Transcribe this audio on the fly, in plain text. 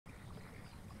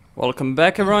Welcome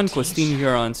back everyone, Christine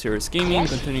here on Serious Gaming,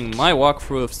 continuing my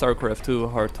walkthrough of Starcraft 2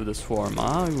 Heart to the Swarm.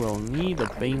 I will need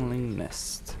a baneling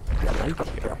nest right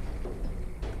here.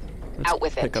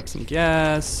 Let's pick up some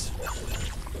gas.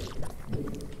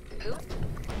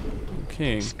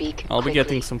 Okay, I'll be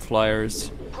getting some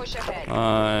flyers. We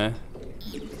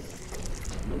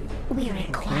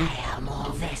require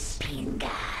more Vespine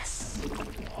gas.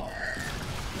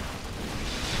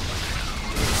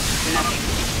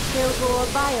 Kilgore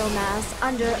biomass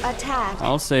under attack.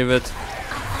 I'll save it.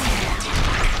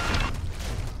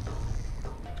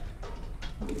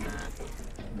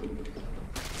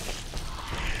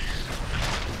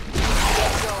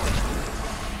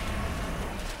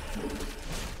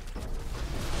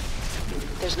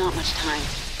 There's not much time.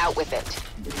 Out with it.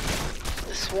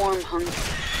 The swarm hungry.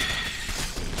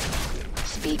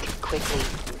 Speak quickly.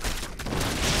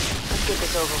 Let's get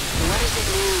this over with. What is it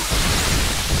now?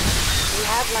 You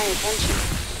have my attention.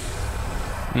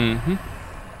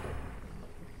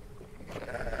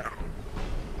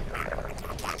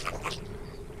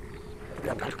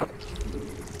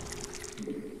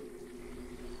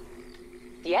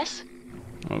 Yes?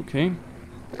 Okay.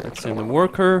 Let's send the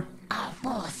worker. Our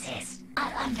forces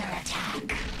are under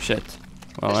attack. Shit.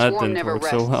 Well, that didn't work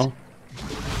so well.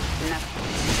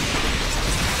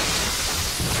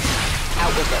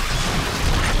 Out with it.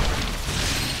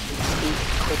 Speak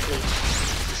quickly.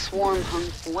 The swarm hung.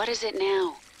 What is it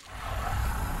now?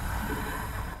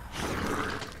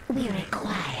 We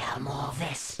require more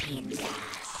Vespine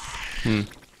gas.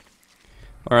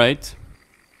 Alright.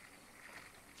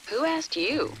 Who asked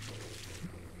you?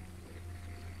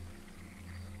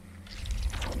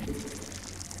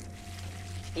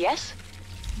 Yes?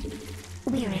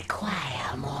 We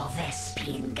require more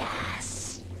Vespine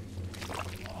gas.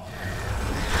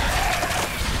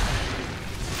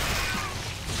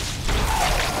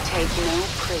 Take no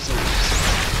prisoners.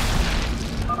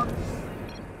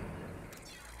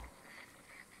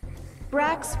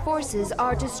 Brack's forces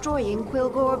are destroying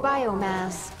Quilgore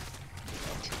biomass.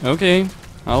 Okay,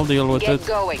 I'll deal with it. Get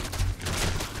going.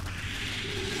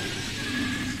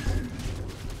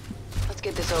 Let's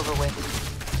get this over with.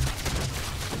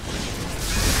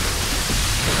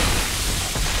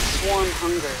 Swarm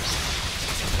hungers.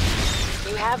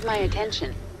 You have my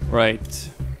attention. Right.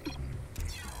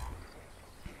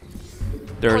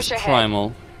 There's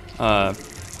Primal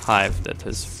Hive that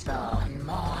has... Spawn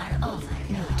more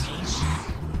overnutrition.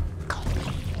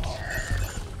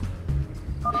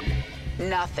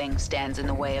 Nothing stands in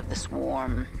the way of the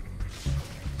swarm.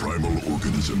 Primal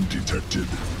organism detected.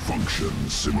 Function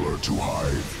similar to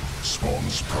Hive.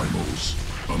 Spawns primals.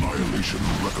 Annihilation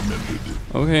recommended.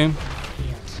 Okay.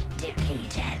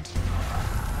 Depleted.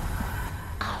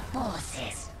 Our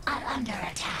forces are under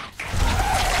attack.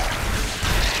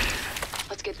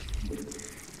 Let's get...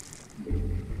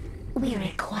 We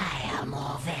require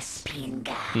more Vespine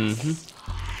gas.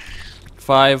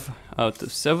 5 out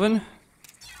of 7.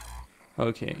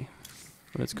 Okay.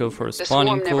 Let's go for a The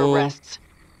spawning swarm never pool. rests.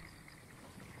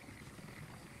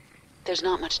 There's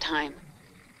not much time.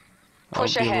 I'll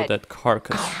Push deal ahead. with that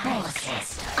carcass. Our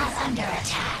forces are under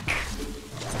attack.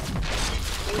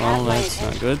 You Well, have my that's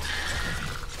not attention. good.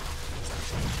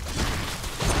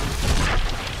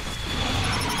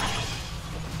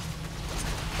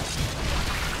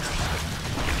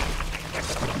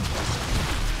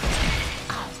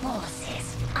 Our forces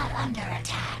are under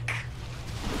attack.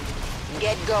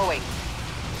 Get going.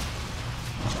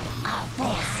 Our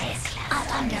forces are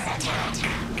under attack.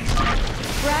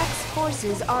 Brack's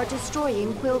forces are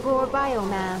destroying Quilgore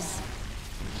biomass.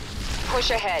 Push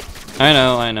ahead.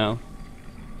 I know.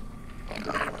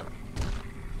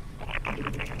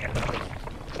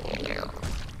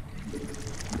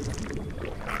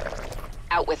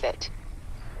 Out with it.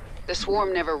 The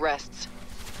swarm never rests.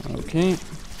 Okay.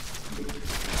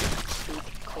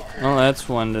 Well, that's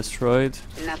one destroyed.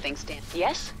 Nothing stands.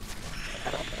 Yes?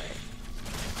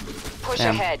 Push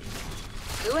Damn. ahead.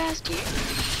 Who asked you?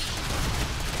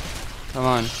 Come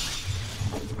on.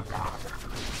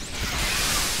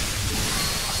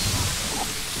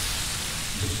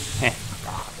 Heh.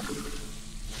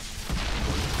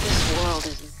 This world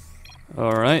is...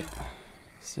 Alright.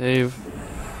 Save.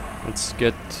 Let's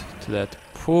get to that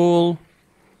pool.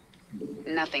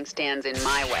 Nothing stands in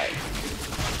my way.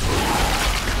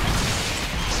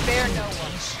 Spare no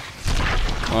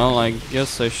one. Well, I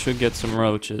guess I should get some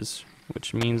roaches,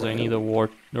 which means I need a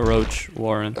roach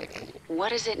warrant.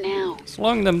 What is it now?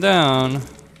 Slowing them down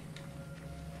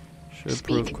should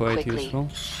Speak prove quite quickly. useful.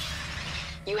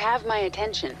 You have my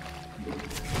attention.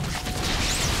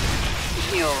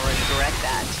 You'll regret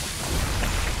that.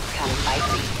 Come fight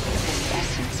me. This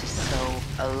essence is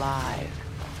alive.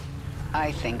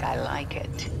 I think I like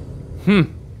it.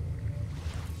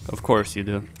 Of course you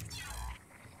do.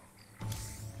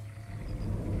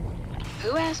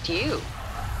 Who asked you?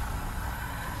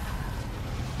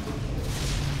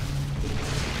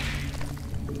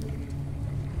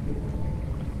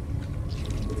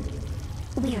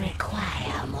 We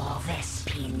require more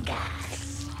Vespine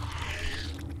gas.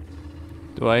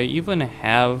 Do I even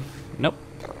have... Nope.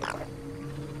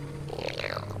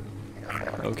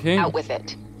 Okay. Out with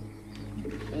it.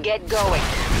 Get going.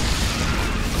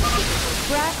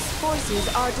 Brax forces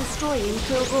are destroying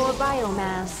Kilgore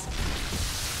biomass.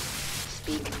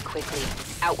 Speak quickly.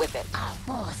 Out with it. Our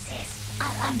forces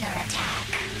are under attack.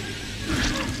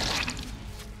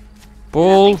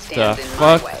 Pull Nothing the stands in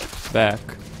my fuck way. back.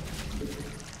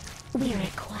 We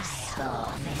require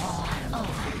more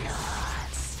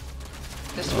overlords.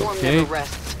 The swarm Okay. never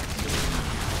rests.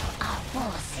 Our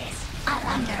forces are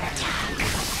under attack.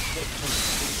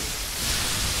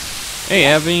 Hey,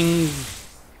 having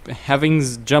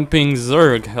jumping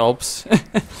Zerg helps.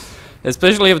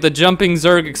 Especially if the jumping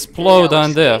Zerg explode No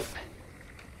on death.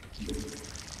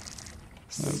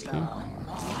 Spawn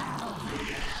more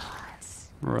overlords.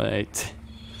 Right.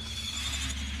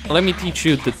 Let me teach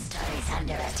you the... Master is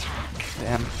under attack.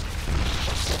 Damn. Who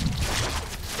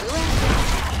asked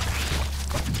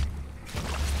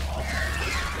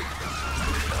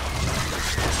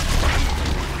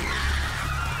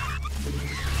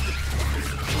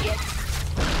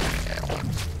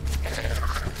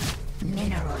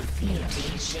Mineral field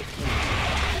shipment.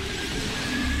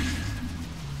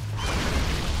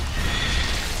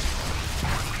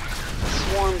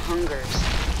 Swarm hungers.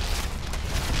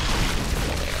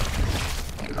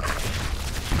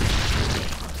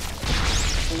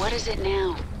 What is it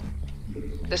now?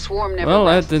 The swarm never Well,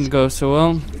 that rests. didn't go so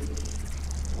well.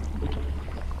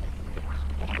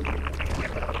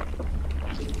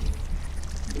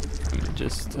 Let me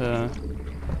just,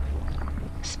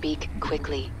 Speak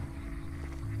quickly.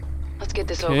 Let's get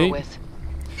this Okay. over with.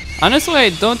 honestly, I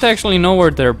don't actually know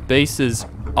where their bases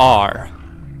are.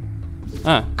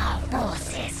 Huh. Our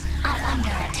forces are under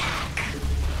attack.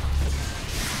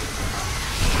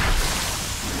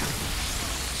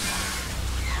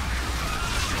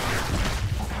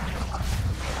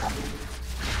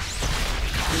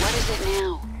 What is it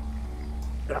now?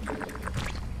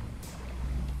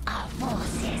 Our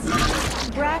forces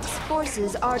Brax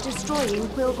forces are destroying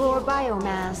Quilgore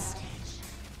biomass.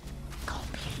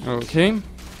 Okay.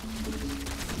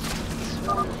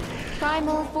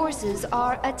 Primal forces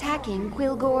are attacking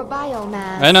Quilgore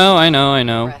biomass. I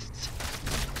know. Rests.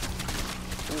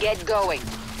 Get going.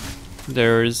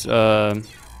 There's, 2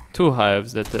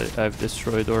 hives that I've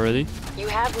destroyed already. You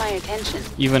have my attention.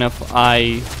 Even if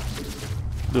I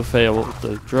do fail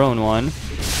the drone one.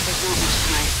 There's not much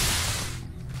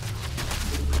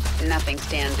time. Nothing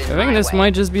stands in I think my this way.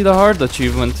 might just be the hard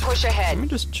achievement. Push Let me ahead.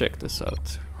 just check this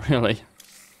out. Really.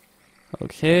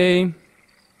 Okay.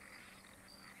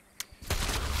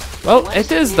 Well, What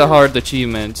it is is it the now? hard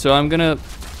achievement, so I'm gonna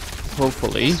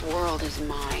hopefully This world is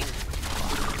mine.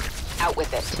 Out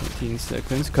with it. 17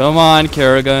 seconds. Come on,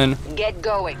 Kerrigan. Get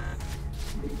going.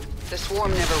 The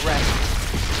swarm never rests.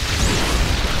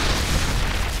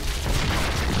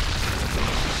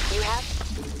 You have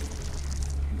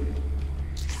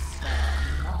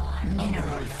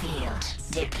mineral field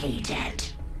depleted.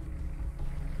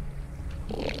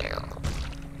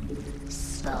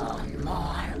 Spawn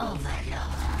more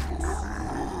overlords.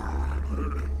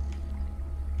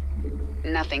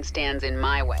 nothing stands in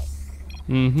my way.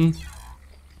 Mm-hmm.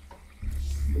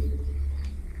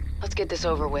 Let's get this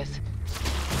over with.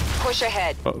 Push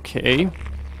ahead. Okay.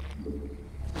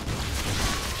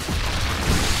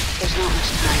 There's not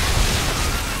much time.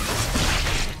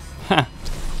 Ha.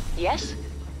 Yes?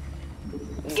 I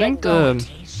Get think going.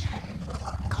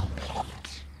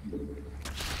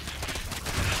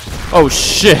 Oh The world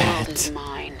is shit.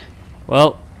 mine.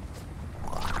 Well.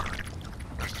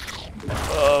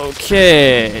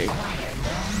 Okay.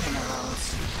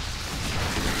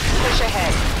 Push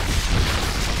ahead.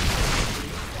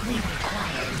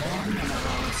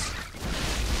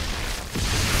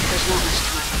 There's not much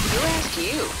time. Who asked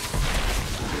you?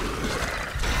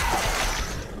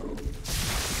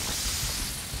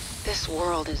 This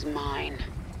world is mine.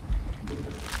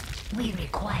 We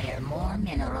require more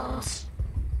minerals.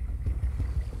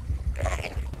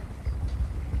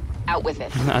 Out with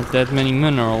it. Not that many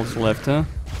minerals left, huh?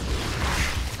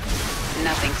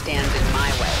 Nothing stands in my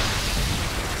way.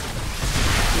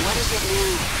 What is it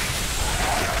now?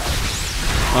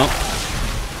 Well,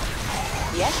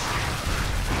 Yes?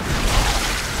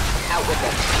 Out with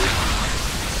it.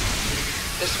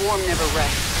 The swarm never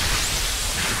rests.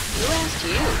 Who asked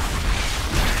you?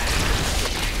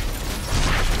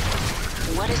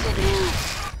 What is it now?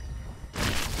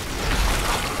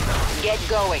 Get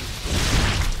going.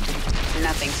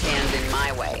 Nothing stands in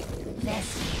my way.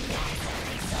 This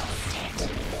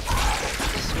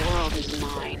world is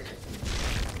mine.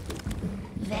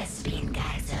 Vespene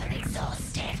guys are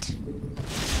exhausted.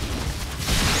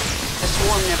 The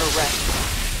swarm never rests.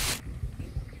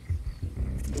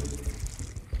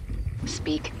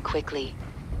 Speak quickly.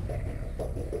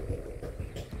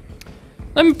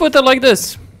 Let me put it like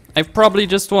this. I've probably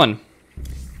just won.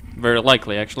 Very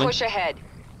likely, actually. Push ahead.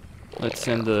 Let's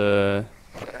send the...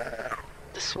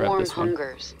 The swarm this one.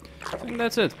 hungers. I think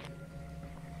that's it.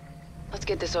 Let's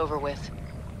get this over with.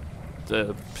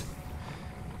 The...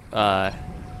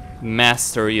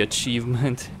 mastery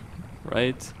achievement,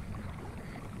 right?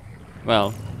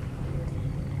 Well...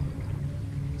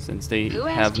 Since they Who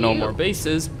have asked no you? more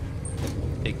bases,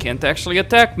 they can't actually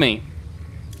attack me.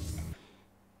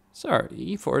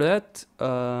 Sorry for that.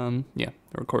 Yeah,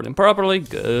 recording properly.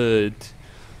 Good.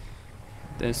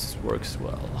 This works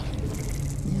well.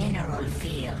 Mineral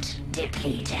field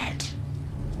depleted.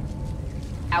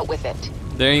 Out with it.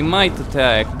 They might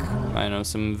attack, I know,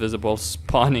 some visible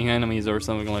spawning enemies or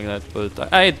something like that,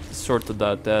 but I sort of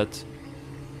doubt that.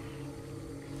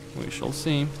 We shall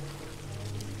see.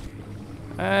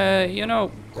 You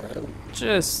know,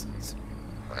 just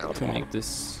to make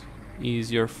this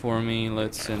easier for me,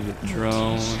 let's send the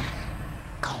drone.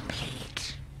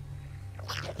 Complete.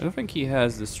 I don't think he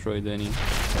has destroyed any.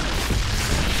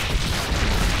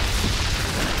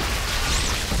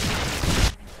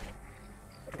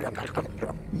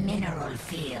 Mineral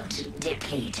field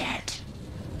depleted.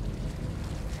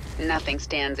 Nothing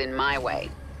stands in my way.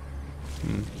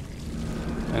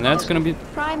 And that's gonna be...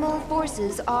 Primal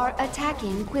forces are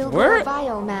attacking Quilgor Where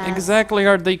biomass. exactly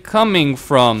are they coming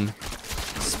from?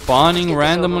 Spawning Get this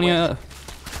randomly? over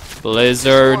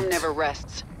Blizzard. Swarm never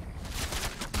rests.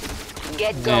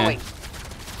 Get Yeah. going.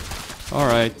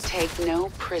 Alright. Take no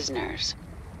prisoners.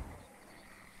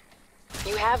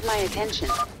 You have my attention.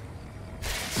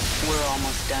 We're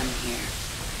almost done here.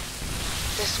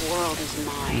 This world is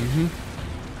mine.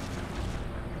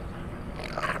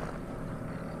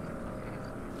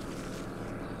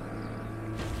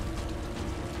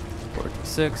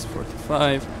 46,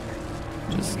 45.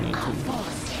 Just need Our to...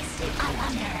 forces are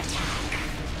under attack.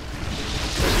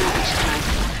 There's not much time.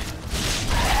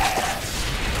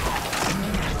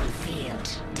 Mineral field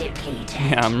depleted.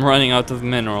 Yeah, I'm running out of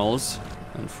minerals,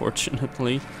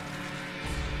 unfortunately.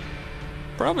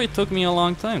 Probably took me a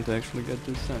long time to actually get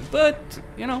this done. But,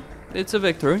 you know, it's a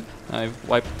victory. I've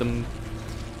wiped them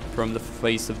from the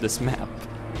face of this map.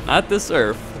 Not this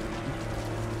Earth.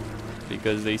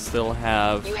 Because they still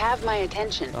have... You have my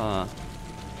attention. The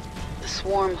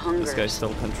swarm hungers. This guy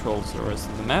still controls the rest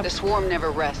of the map. The swarm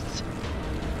never rests.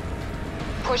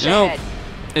 Push You know, ahead.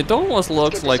 it almost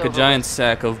looks get like this a over giant with.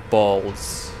 sack of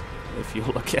balls, if you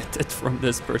look at it from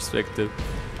this perspective.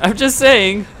 I'm just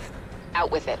saying.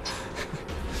 Out with it.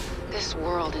 This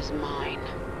world is mine.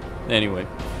 Anyway,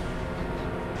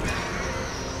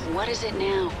 What is it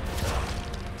now?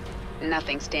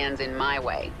 Nothing stands in my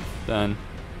way. done.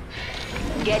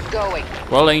 Get going.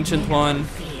 Well, Ancient One,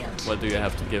 Field. what do you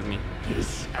have to give me?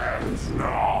 This ends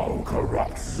now,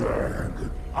 corrupt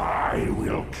Zerg. I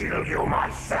will kill you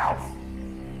myself.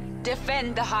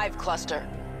 Defend the hive cluster.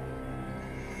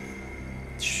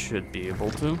 Should be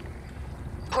able to.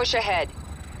 Push ahead.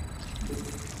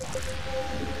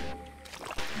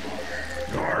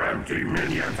 Your empty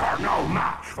minions are no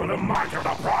match for the might of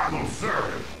the Primal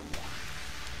Zerg.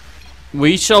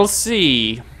 We shall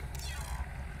see.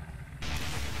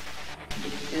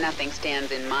 Nothing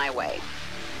stands in my way.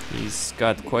 He's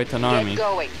got quite an army. Get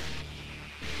going.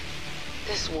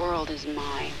 This world is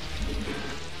mine.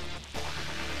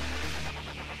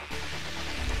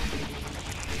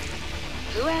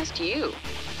 Who asked you?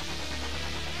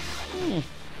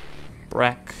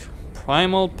 Brack.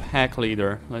 Primal Pack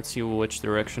Leader. Let's see which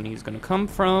direction he's gonna come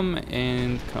from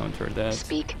and counter that.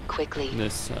 Speak quickly.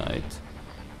 This side.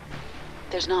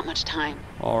 There's not much time.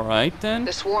 Alright then.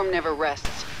 The swarm never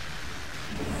rests.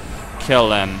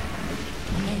 Kill him.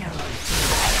 Mineral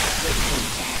field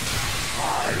depleted.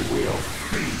 I will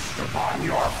feast upon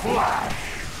your flesh.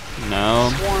 No.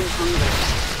 Swarm hungers.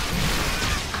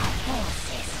 Our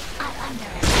forces are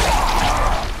under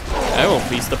attack. I will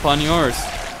feast upon yours.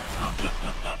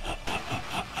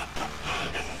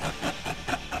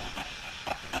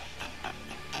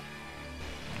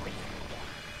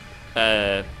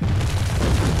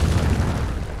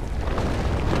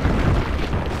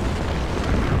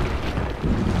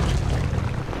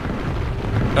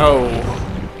 Oh.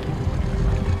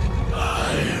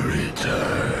 I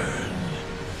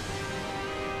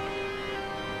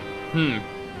return.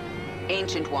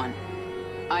 Ancient One,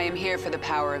 I am here for the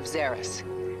power of Xeris.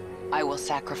 I will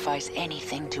sacrifice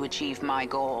anything to achieve my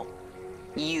goal.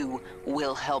 You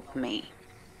will help me.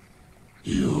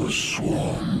 Your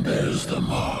swarm bears the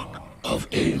mark of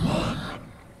Amon,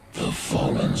 the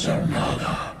fallen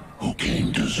Zernaga, who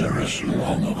came to Xeris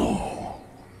long ago.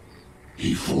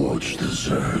 He forged the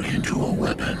Zerg into a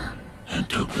weapon and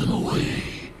took them away.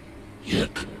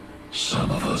 Yet, some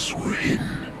of us were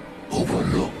hidden,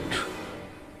 overlooked.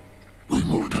 We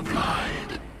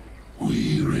multiplied.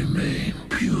 We remain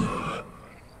pure.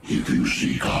 If you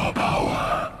seek our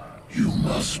power, you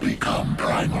must become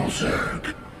Primal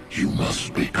Zerg. You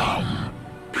must become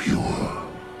pure.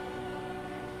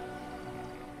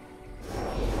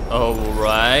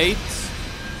 Alright.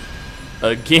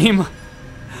 A game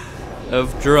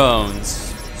of drones.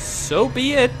 So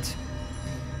be it.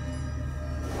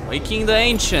 Waking the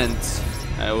Ancient.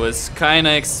 I was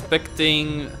kinda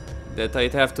expecting that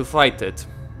I'd have to fight it.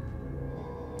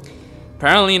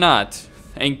 Apparently not.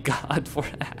 Thank God for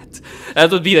that.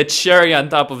 That would be the cherry on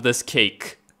top of this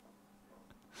cake.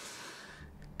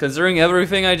 Considering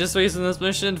everything I just faced in this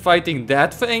mission, fighting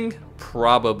that thing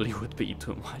probably would be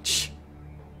too much.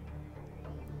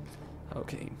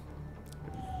 Okay.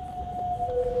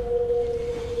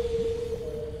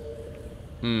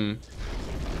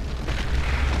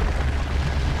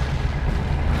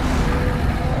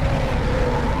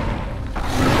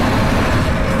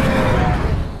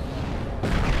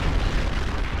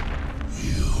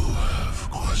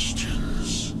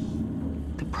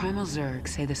 Primal Zerg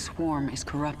say the swarm is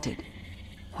corrupted.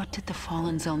 What did the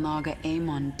fallen Xel'Naga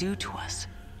Amon do to us?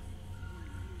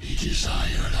 He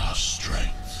desired our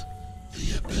strength,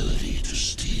 the ability to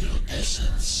steal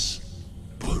essence.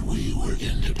 But we were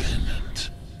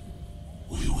independent.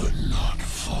 We would not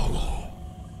follow.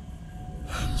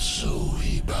 And so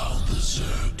he bound the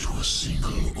Zerg to a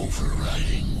single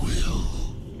overriding will.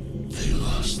 They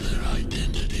lost their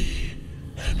identity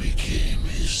and became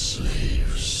his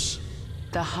slaves.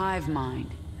 The hive mind.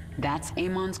 That's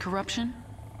Amon's corruption?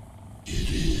 It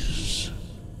is.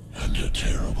 And a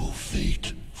terrible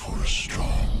fate for a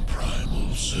strong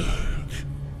Primal Zerg.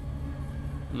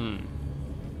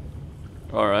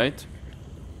 Alright.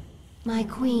 My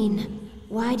queen,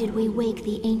 why did we wake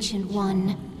the Ancient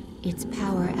One? Its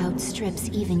power outstrips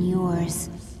even yours.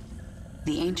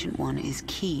 The Ancient One is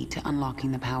key to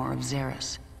unlocking the power of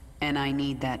Xeris, and I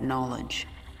need that knowledge.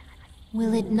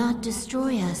 Will it not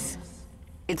destroy us?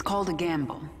 It's called a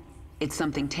gamble. It's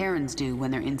something Terrans do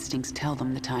when their instincts tell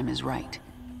them the time is right.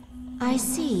 I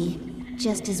see.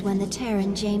 Just as when the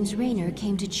Terran James Raynor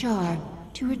came to Char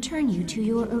to return you to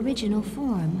your original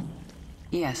form.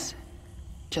 Yes,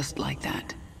 just like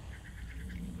that.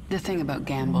 The thing about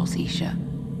gambles, Isha,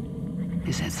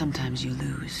 is that sometimes you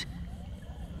lose.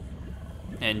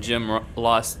 And Jim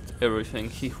lost everything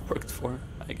he worked for,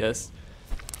 I guess.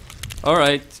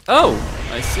 Alright. Oh,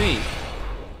 I see.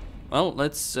 Well,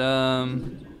 let's, why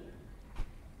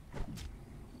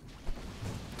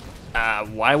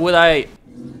would I...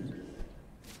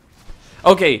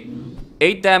 Okay,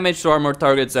 8 damage to armor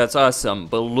targets, that's awesome.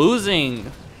 But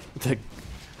losing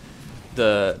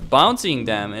the bouncing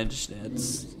damage,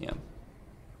 that's, yeah.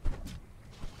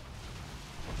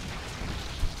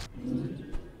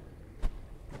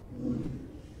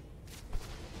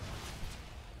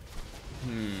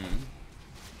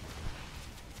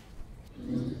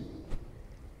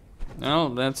 Well,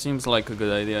 that seems like a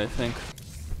good idea, I think.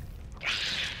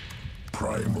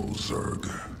 Primal Zerg.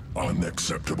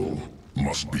 Unacceptable.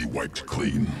 Must be wiped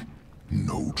clean.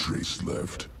 No trace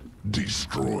left.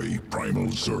 Destroy Primal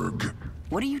Zerg.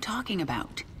 What are you talking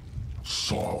about?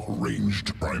 Saw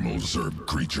ranged Primal Zerg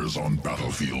creatures on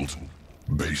battlefield.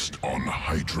 Based on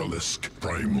Hydralisk,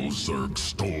 Primal Zerg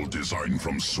stole design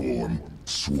from Swarm.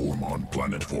 Swarm on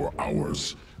planet for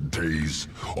hours, days,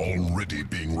 already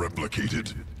being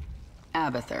replicated.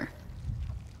 Abathur,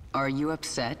 are you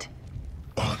upset?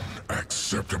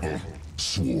 Unacceptable.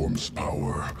 Swarm's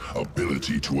power,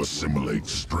 ability to assimilate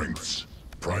strengths.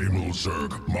 Primal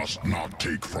Zerg must not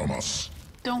take from us.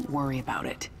 Don't worry about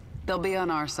it. They'll be on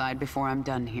our side before I'm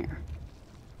done here.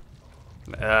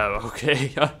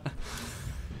 Okay.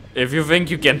 If you think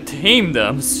you can tame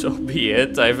them, so be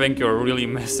it. I think you're really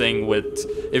messing with...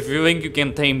 If you think you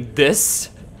can tame this,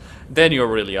 then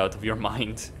you're really out of your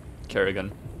mind,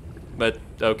 Kerrigan. But,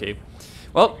 okay.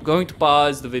 Well, going to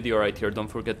pause the video right here. Don't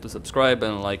forget to subscribe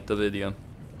and like the video.